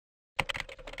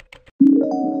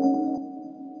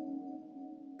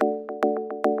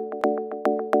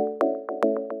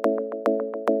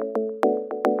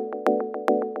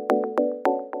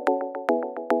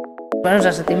Ens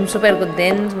sentim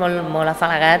supercontents, molt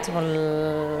afalagats,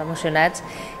 molt emocionats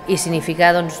i significa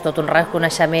tot un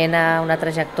reconeixement a una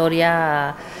trajectòria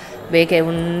bé que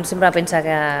un sempre pensa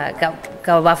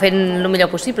que ho va fent el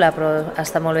millor possible, però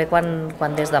està molt bé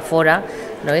quan des de fora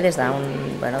i des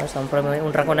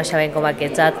d'un reconeixement com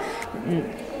aquest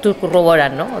t'ho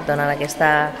corroboren, et donen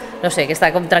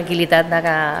aquesta tranquil·litat de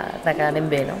que anem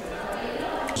bé.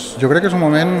 Jo crec que és un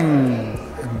moment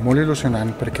molt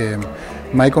il·lusionant perquè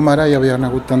mai com ara hi havia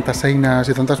hagut tantes eines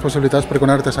i tantes possibilitats perquè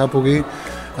un artesà pugui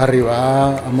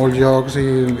arribar a molts llocs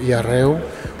i arreu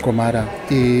com ara.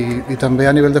 I també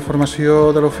a nivell de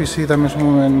formació de l'ofici també és un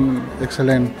moment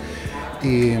excel·lent.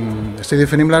 I si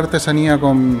definim l'artesania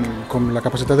com la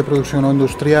capacitat de producció no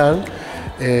industrial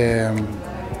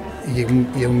i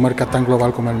un mercat tan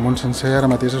global com el món sencer, ara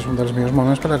mateix és un dels millors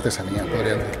moments per l'artesania,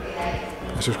 podríem dir.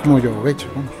 Això és com jo ho veig.